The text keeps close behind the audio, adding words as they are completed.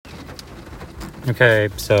Okay,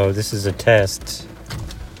 so this is a test.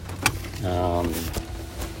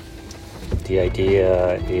 The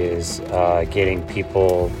idea is getting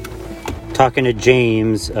people talking to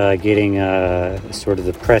James, getting sort of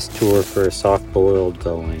the press tour for Soft Boiled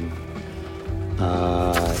going.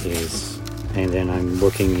 And then I'm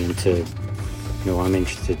looking into, I'm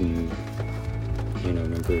interested in,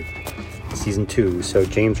 season 2. So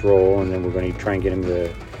James Roll, and then we're going to try and get him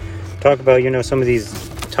to talk about, some of these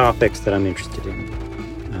topics that I'm interested in.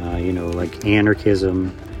 Like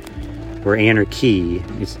anarchism or anarchy.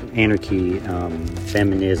 It's anarchy,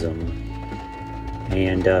 feminism,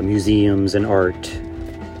 and museums and art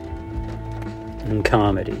and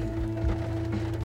comedy.